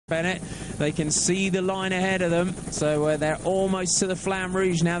Bennett. They can see the line ahead of them, so they're almost to the Flamme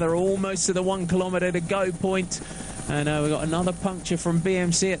Rouge now. They're almost to the 1 kilometre to go point. And we've got another puncture from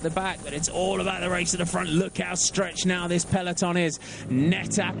BMC at the back, but it's all about the race at the front. Look how stretched now this peloton is.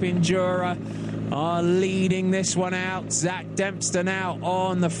 NetApp Endura are leading this one out. Zach Dempster now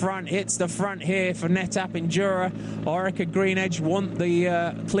on the front. Hits the front here for NetApp Endura. Orica Green Edge want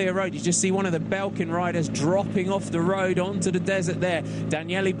the clear road. You just see one of the Belkin riders dropping off the road onto the desert there.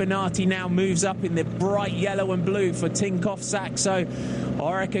 Daniele Benatti now moves up in the bright yellow and blue for Tinkoff Saxo.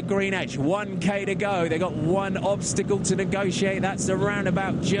 Orica Green Edge, 1k to go. They got one obstacle to negotiate. That's the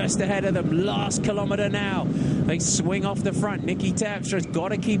roundabout just ahead of them. Last kilometre now. They swing off the front. Nicky Terpstra's got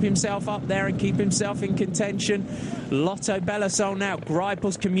to keep himself up there and keep himself in contention. Lotto Bellassol now.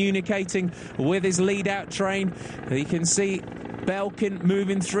 Greipel's communicating with his lead-out train. You can see Belkin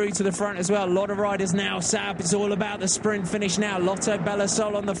moving through to the front as well. A lot of riders now. Sab, it's all about the sprint finish now. Lotto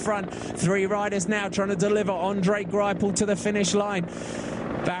Bellassol on the front. 3 riders now trying to deliver. Andre Greipel to the finish line.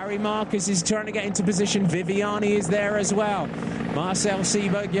 Barry Marcus is trying to get into position. Viviani is there as well. Marcel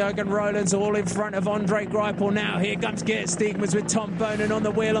Seberg, Jürgen Rollins all in front of Andre Greipel now. Here comes Geert Stigmans with Tom Bonen on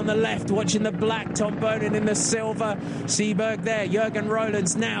the wheel on the left, watching the black. Tom Bonen in the silver. Seberg there. Jürgen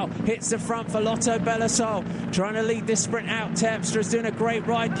Rollins now hits the front for Lotto Bellassol, trying to lead this sprint out. Terpstra's doing a great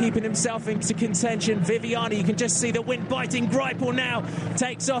ride, keeping himself into contention. Viviani, you can just see the wind biting. Greipel now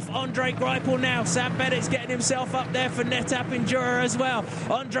takes off. Andre Greipel now. Sam Bennett's getting himself up there for NetApp Endura as well.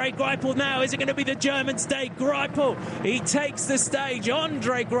 Andre Greipel now. Is it going to be the German stage? Greipel, he takes the stage.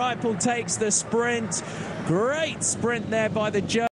 Andre Greipel takes the sprint. Great sprint there by the German.